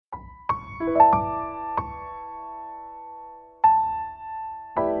Welcome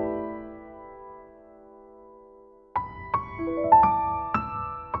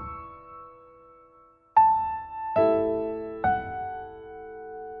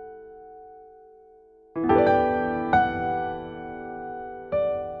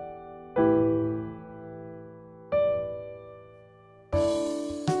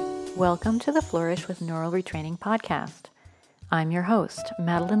to the Flourish with Neural Retraining podcast. I'm your host,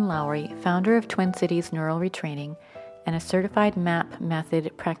 Madeline Lowry, founder of Twin Cities Neural Retraining and a certified MAP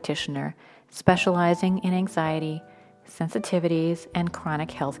method practitioner specializing in anxiety, sensitivities, and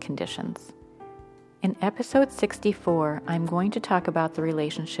chronic health conditions. In episode 64, I'm going to talk about the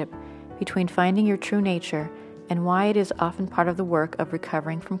relationship between finding your true nature and why it is often part of the work of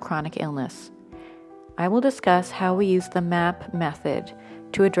recovering from chronic illness. I will discuss how we use the MAP method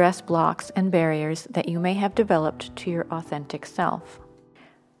to address blocks and barriers that you may have developed to your authentic self.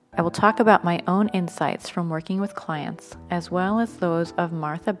 I will talk about my own insights from working with clients, as well as those of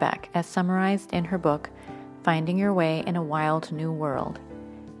Martha Beck as summarized in her book, Finding Your Way in a Wild New World,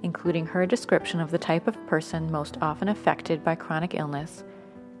 including her description of the type of person most often affected by chronic illness,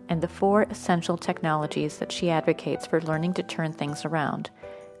 and the 4 essential technologies that she advocates for learning to turn things around,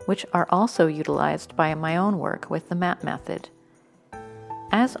 which are also utilized by my own work with the MAP method.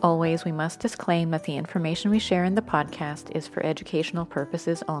 As always, we must disclaim that the information we share in the podcast is for educational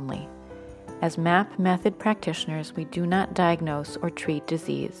purposes only. As MAP method practitioners, we do not diagnose or treat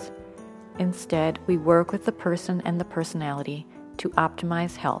disease. Instead, we work with the person and the personality to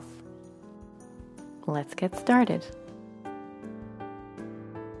optimize health. Let's get started.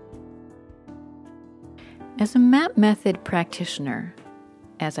 As a MAP method practitioner,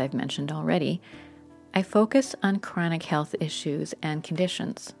 as I've mentioned already, I focus on chronic health issues and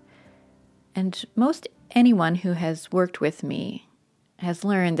conditions. And most anyone who has worked with me has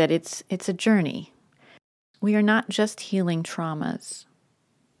learned that it's a journey. We are not just healing traumas.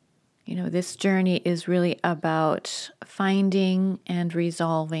 This journey is really about finding and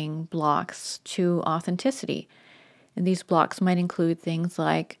resolving blocks to authenticity. And these blocks might include things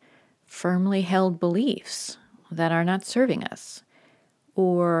like firmly held beliefs that are not serving us,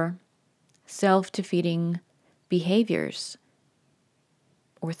 or self-defeating behaviors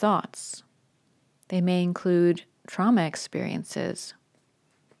or thoughts. They may include trauma experiences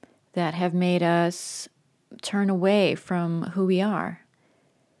that have made us turn away from who we are,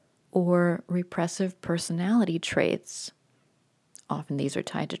 or repressive personality traits. Often these are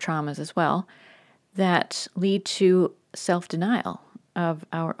tied to traumas as well, that lead to self-denial of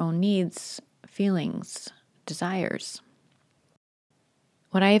our own needs, feelings, desires.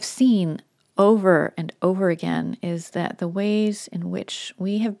 What I have seen over and over again is that the ways in which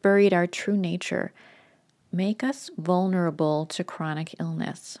we have buried our true nature make us vulnerable to chronic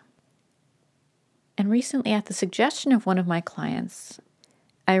illness. And recently, at the suggestion of one of my clients,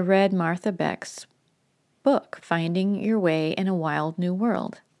 I read Martha Beck's book, Finding Your Way in a Wild New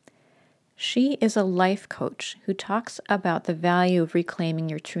World. She is a life coach who talks about the value of reclaiming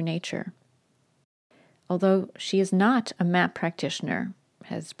your true nature. Although she is not a MAP practitioner,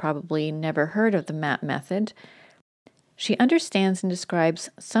 has probably never heard of the MAP method, she understands and describes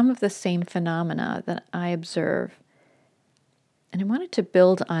some of the same phenomena that I observe. And I wanted to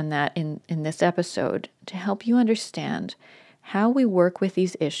build on that in this episode to help you understand how we work with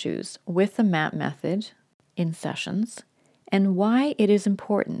these issues with the MAP method in sessions and why it is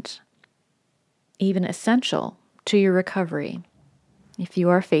important, even essential, to your recovery if you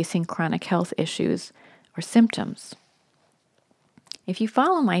are facing chronic health issues or symptoms. If you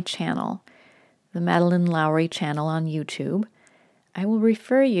follow my channel, the Madeline Lowry channel on YouTube, I will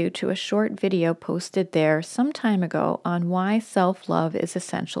refer you to a short video posted there some time ago on why self-love is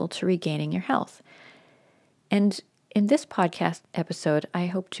essential to regaining your health. And in this podcast episode, I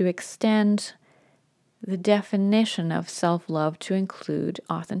hope to extend the definition of self-love to include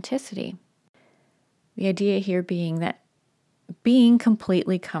authenticity. The idea here being that being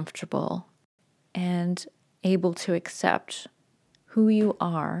completely comfortable and able to accept who you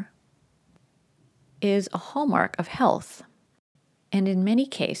are is a hallmark of health. And in many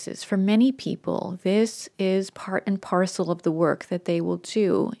cases, for many people, this is part and parcel of the work that they will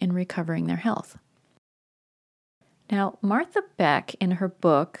do in recovering their health. Now, Martha Beck, in her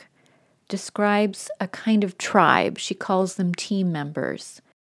book, describes a kind of tribe. She calls them team members.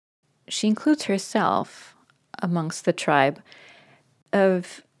 She includes herself amongst the tribe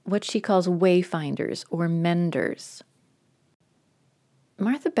of what she calls wayfinders or menders.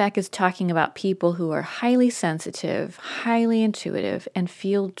 Martha Beck is talking about people who are highly sensitive, highly intuitive, and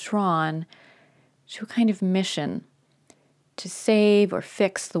feel drawn to a kind of mission to save or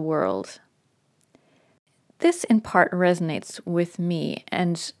fix the world this in part resonates with me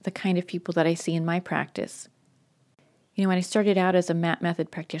and the kind of people that I see in my practice. When I started out as a MAP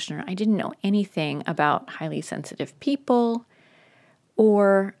method practitioner, I didn't know anything about highly sensitive people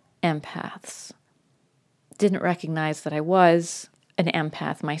or empaths. Didn't recognize that I was an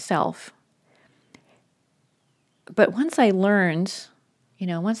empath myself. But once I learned,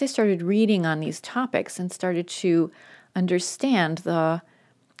 once I started reading on these topics and started to understand the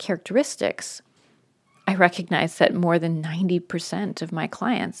characteristics, I recognized that more than 90% of my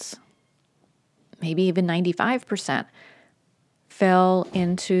clients, maybe even 95%, fell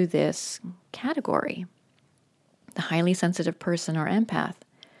into this category. The highly sensitive person or empath,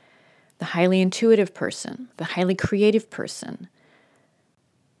 the highly intuitive person, the highly creative person.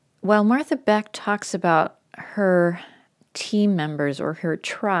 While Martha Beck talks about her team members or her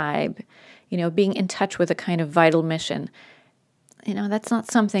tribe, being in touch with a kind of vital mission, that's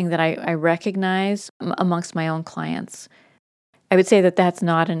not something that I recognize amongst my own clients. I would say that that's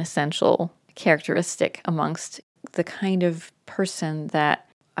not an essential characteristic amongst the kind of person that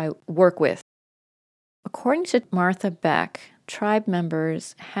I work with. According to Martha Beck, tribe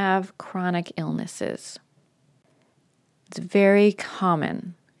members have chronic illnesses. It's very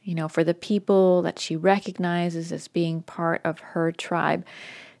common, for the people that she recognizes as being part of her tribe,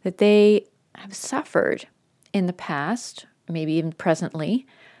 that they have suffered in the past, maybe even presently,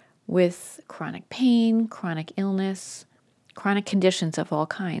 with chronic pain, chronic illness, chronic conditions of all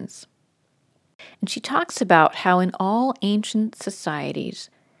kinds. And she talks about how in all ancient societies,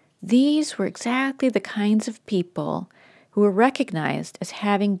 these were exactly the kinds of people who were recognized as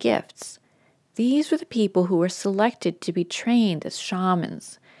having gifts. These were the people who were selected to be trained as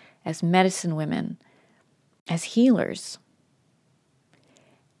shamans, as medicine women, as healers.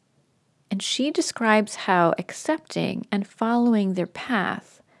 And she describes how accepting and following their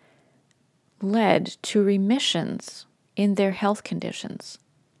path led to remissions in their health conditions.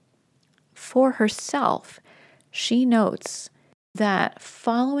 For herself, she notes that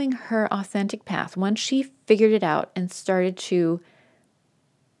following her authentic path, once she figured it out and started to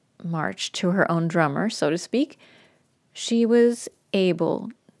march to her own drummer, so to speak, she was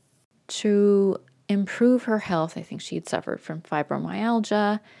able to improve her health. I think she had suffered from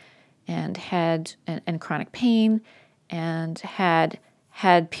fibromyalgia and had chronic pain and had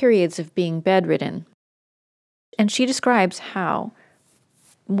periods of being bedridden. And she describes how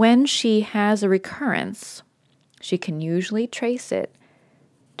when she has a recurrence, she can usually trace it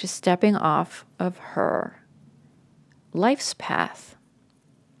to stepping off of her life's path.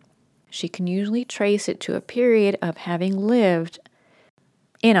 She can usually trace it to a period of having lived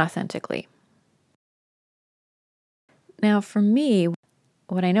inauthentically. Now, for me,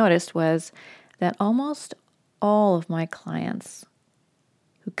 what I noticed was that almost all of my clients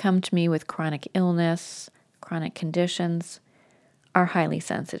who come to me with chronic illness, chronic conditions, are highly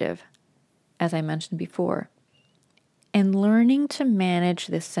sensitive, as I mentioned before. And learning to manage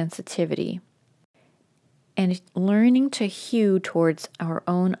this sensitivity and learning to hew towards our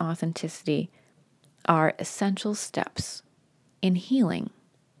own authenticity are essential steps in healing.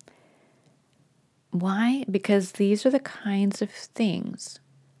 Why? Because these are the kinds of things,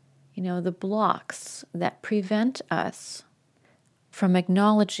 the blocks that prevent us from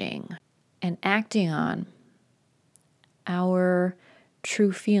acknowledging and acting on our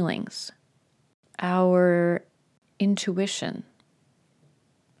true feelings, our intuition,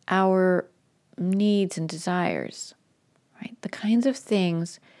 our needs and desires, right? The kinds of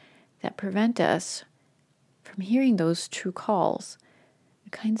things that prevent us from hearing those true calls,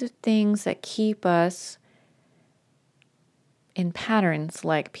 the kinds of things that keep us in patterns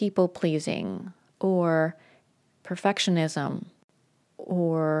like people-pleasing or perfectionism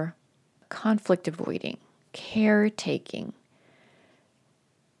or conflict avoiding, caretaking.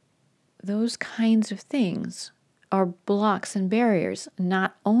 Those kinds of things are blocks and barriers,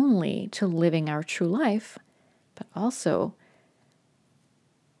 not only to living our true life, but also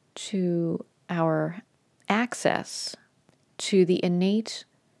to our access to the innate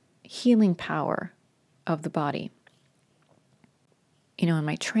healing power of the body. In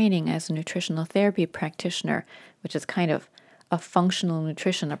my training as a nutritional therapy practitioner, which is kind of a functional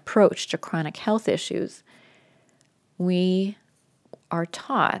nutrition approach to chronic health issues, we are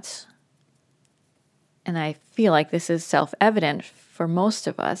taught, and I feel like this is self-evident for most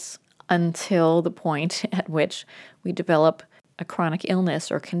of us until the point at which we develop a chronic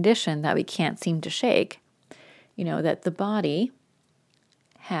illness or condition that we can't seem to shake, that the body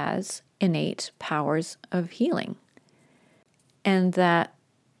has innate powers of healing. And that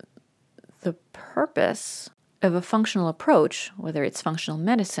the purpose of a functional approach, whether it's functional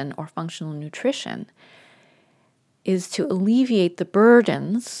medicine or functional nutrition, is to alleviate the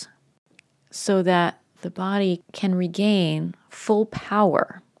burdens so that the body can regain full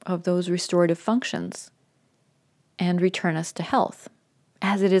power of those restorative functions and return us to health,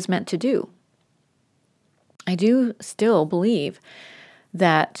 as it is meant to do. I do still believe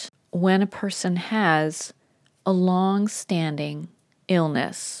that when a person has a long-standing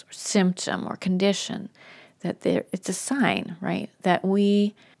illness, symptom, or condition, that it's a sign, right, that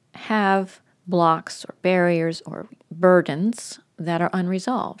we have blocks or barriers or burdens that are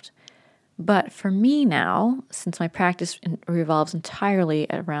unresolved. But for me now, since my practice revolves entirely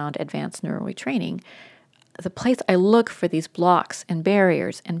around advanced neural retraining, the place I look for these blocks and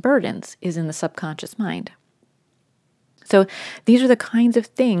barriers and burdens is in the subconscious mind. So these are the kinds of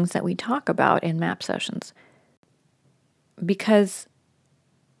things that we talk about in MAP sessions. Because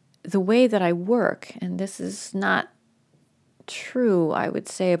the way that I work, and this is not true, I would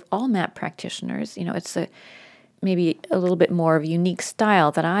say, of all MAP practitioners, it's maybe a little bit more of a unique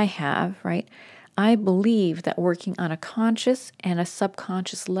style that I have, right? I believe that working on a conscious and a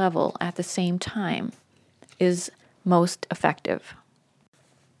subconscious level at the same time is most effective.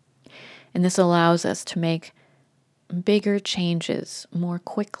 And this allows us to make bigger changes more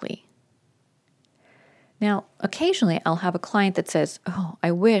quickly. Now, occasionally I'll have a client that says, "Oh,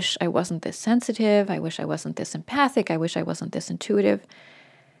 I wish I wasn't this sensitive. I wish I wasn't this empathic. I wish I wasn't this intuitive.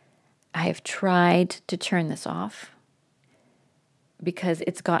 I have tried to turn this off because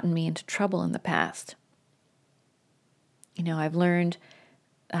it's gotten me into trouble in the past. I've learned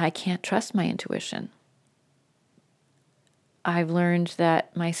I can't trust my intuition. I've learned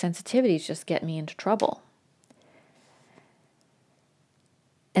that my sensitivities just get me into trouble."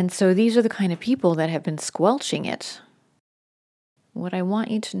 And so these are the kind of people that have been squelching it. What I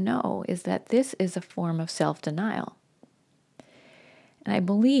want you to know is that this is a form of self-denial. And I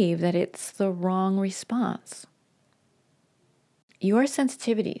believe that it's the wrong response. Your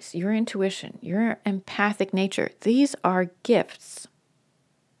sensitivities, your intuition, your empathic nature, these are gifts.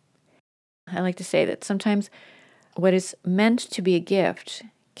 I like to say that sometimes what is meant to be a gift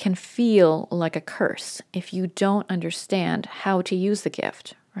can feel like a curse if you don't understand how to use the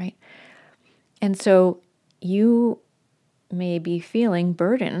gift, right? And so you may be feeling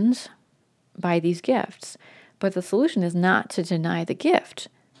burdened by these gifts, but the solution is not to deny the gift,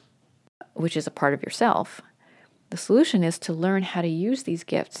 which is a part of yourself. The solution is to learn how to use these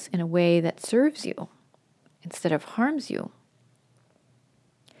gifts in a way that serves you instead of harms you.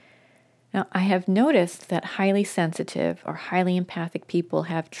 Now, I have noticed that highly sensitive or highly empathic people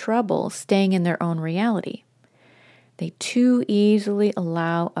have trouble staying in their own reality. They too easily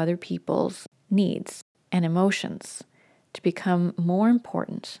allow other people's needs and emotions to become more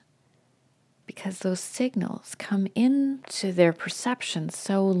important because those signals come into their perception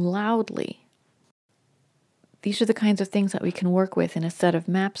so loudly. These are the kinds of things that we can work with in a set of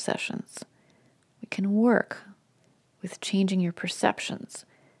MAP sessions. We can work with changing your perceptions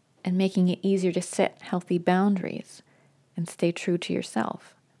and making it easier to set healthy boundaries and stay true to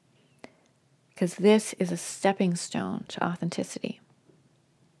yourself. Because this is a stepping stone to authenticity.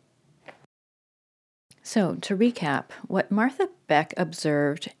 So, to recap, what Martha Beck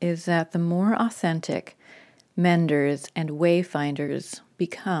observed is that the more authentic menders and wayfinders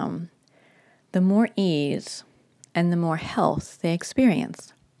become, the more ease and the more health they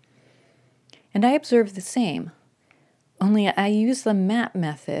experience. And I observed the same, only I use the MAP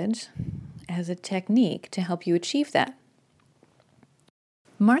method as a technique to help you achieve that.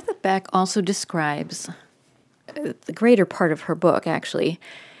 Martha Beck also describes, the greater part of her book actually,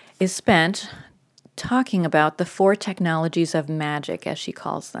 is spent talking about the 4 technologies of magic, as she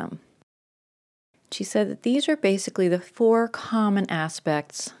calls them. She said that these are basically the 4 common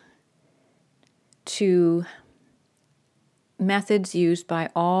aspects to methods used by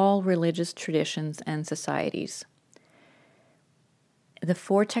all religious traditions and societies. The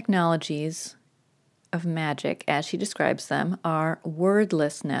 4 technologies of magic, as she describes them, are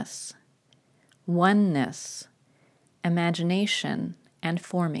wordlessness, oneness, imagination, and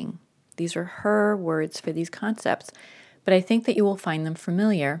forming. These are her words for these concepts, but I think that you will find them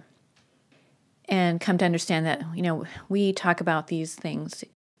familiar and come to understand that, we talk about these things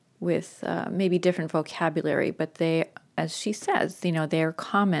with maybe different vocabulary, but they, as she says, they are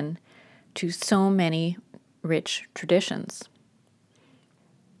common to so many rich traditions.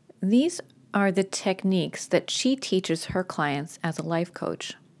 These are the techniques that she teaches her clients as a life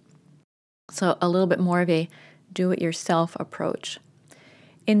coach. So a little bit more of a do-it-yourself approach.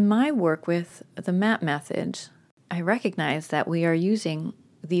 In my work with the MAP method, I recognize that we are using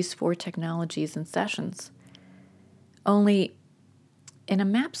these 4 technologies in sessions. Only in a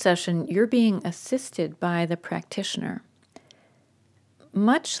MAP session, you're being assisted by the practitioner,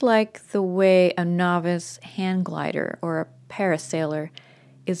 much like the way a novice hand glider or a parasailer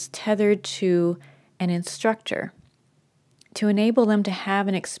is tethered to an instructor to enable them to have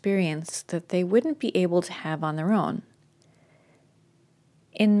an experience that they wouldn't be able to have on their own.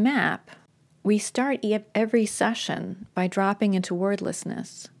 In MAP, we start every session by dropping into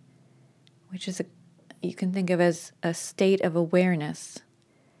wordlessness, which is you can think of as a state of awareness,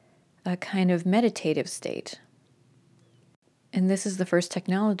 a kind of meditative state. And this is the first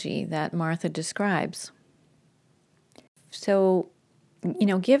technology that Martha describes. So,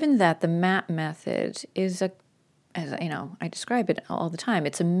 given that the MAP method is as I describe it all the time,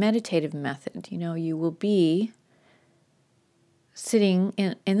 it's a meditative method. You will be sitting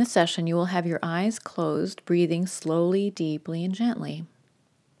in the session, you will have your eyes closed, breathing slowly, deeply, and gently.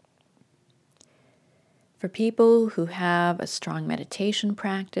 For people who have a strong meditation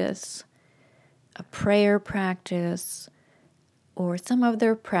practice, a prayer practice, or some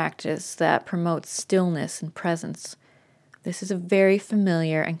other practice that promotes stillness and presence, this is a very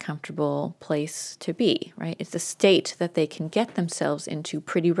familiar and comfortable place to be, right? It's a state that they can get themselves into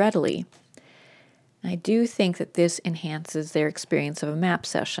pretty readily. I do think that this enhances their experience of a MAP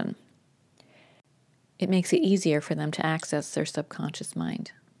session. It makes it easier for them to access their subconscious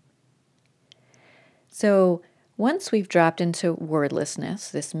mind. So once we've dropped into wordlessness,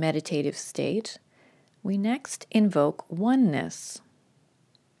 this meditative state, we next invoke oneness.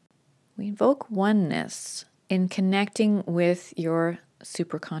 We invoke oneness in connecting with your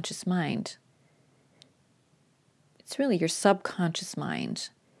superconscious mind. It's really your subconscious mind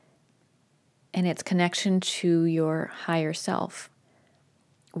and its connection to your higher self,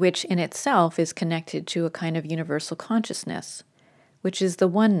 which in itself is connected to a kind of universal consciousness, which is the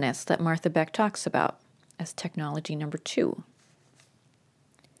oneness that Martha Beck talks about as technology number 2.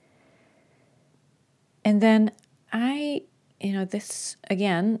 And then this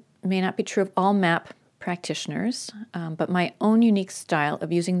again may not be true of all MAP practitioners, but my own unique style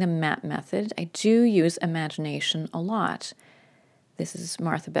of using the MAP method, I do use imagination a lot. This is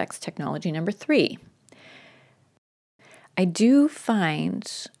Martha Beck's technology number 3. I do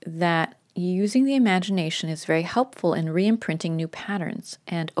find that using the imagination is very helpful in re-imprinting new patterns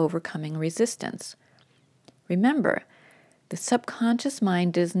and overcoming resistance. Remember, the subconscious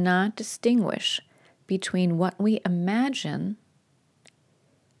mind does not distinguish between what we imagine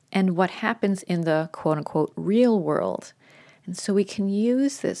and what happens in the quote-unquote real world. And so we can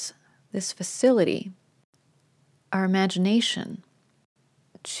use this facility, our imagination,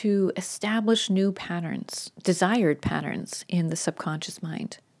 to establish new patterns, desired patterns in the subconscious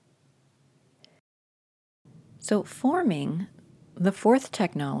mind. So forming the 4th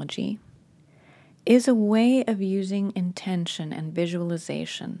technology is a way of using intention and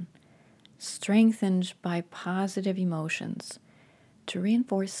visualization, strengthened by positive emotions, to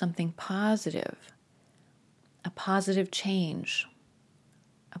reinforce something positive, a positive change,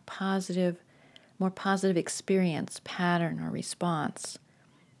 a more positive experience, pattern, or response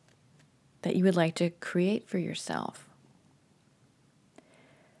that you would like to create for yourself.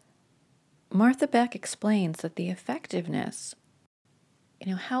 Martha Beck explains that the effectiveness,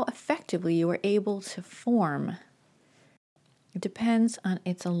 how effectively you are able to form, it depends on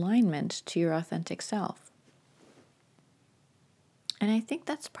its alignment to your authentic self. And I think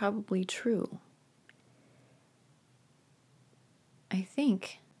that's probably true. I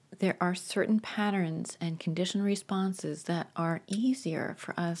think there are certain patterns and conditioned responses that are easier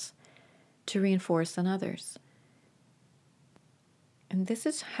for us to reinforce than others. And this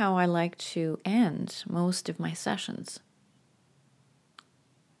is how I like to end most of my sessions,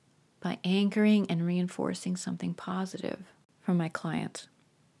 by anchoring and reinforcing something positive from my client.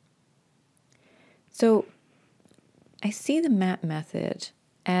 So I see the MAP method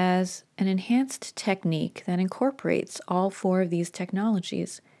as an enhanced technique that incorporates all 4 of these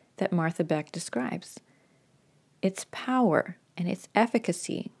technologies that Martha Beck describes. Its power and its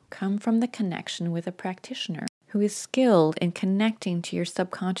efficacy come from the connection with a practitioner who is skilled in connecting to your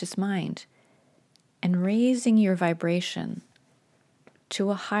subconscious mind and raising your vibration to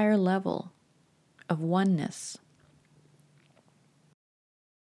a higher level of oneness.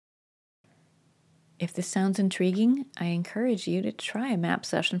 If this sounds intriguing, I encourage you to try a MAP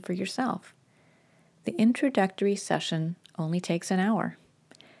session for yourself. The introductory session only takes an hour.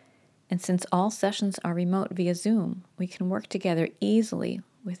 And since all sessions are remote via Zoom, we can work together easily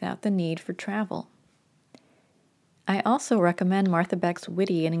without the need for travel. I also recommend Martha Beck's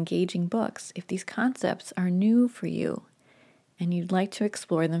witty and engaging books if these concepts are new for you and you'd like to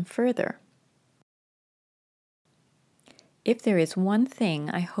explore them further. If there is one thing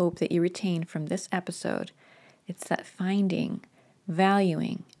I hope that you retain from this episode, it's that finding,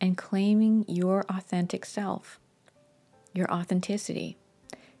 valuing, and claiming your authentic self, your authenticity,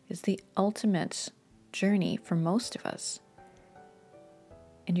 is the ultimate journey for most of us.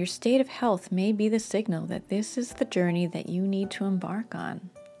 And your state of health may be the signal that this is the journey that you need to embark on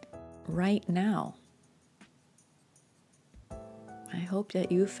right now. I hope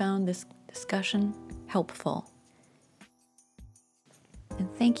that you found this discussion helpful. And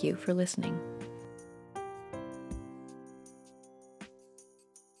thank you for listening.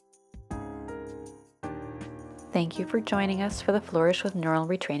 Thank you for joining us for the Flourish with Neural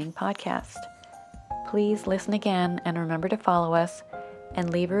Retraining podcast. Please listen again and remember to follow us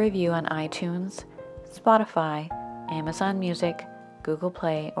and leave a review on iTunes, Spotify, Amazon Music, Google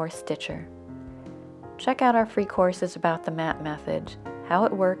Play, or Stitcher. Check out our free courses about the MAP method, how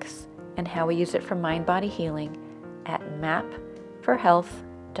it works, and how we use it for mind-body healing at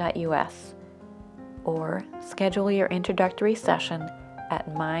mapforhealth.us, or schedule your introductory session at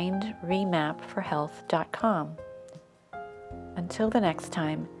mindremapforhealth.com. Until the next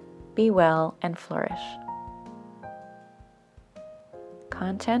time, be well and flourish.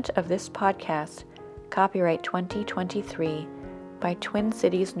 Content of this podcast, copyright 2023 by Twin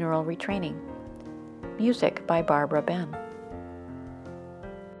Cities Neural Retraining. Music by Barbara Ben.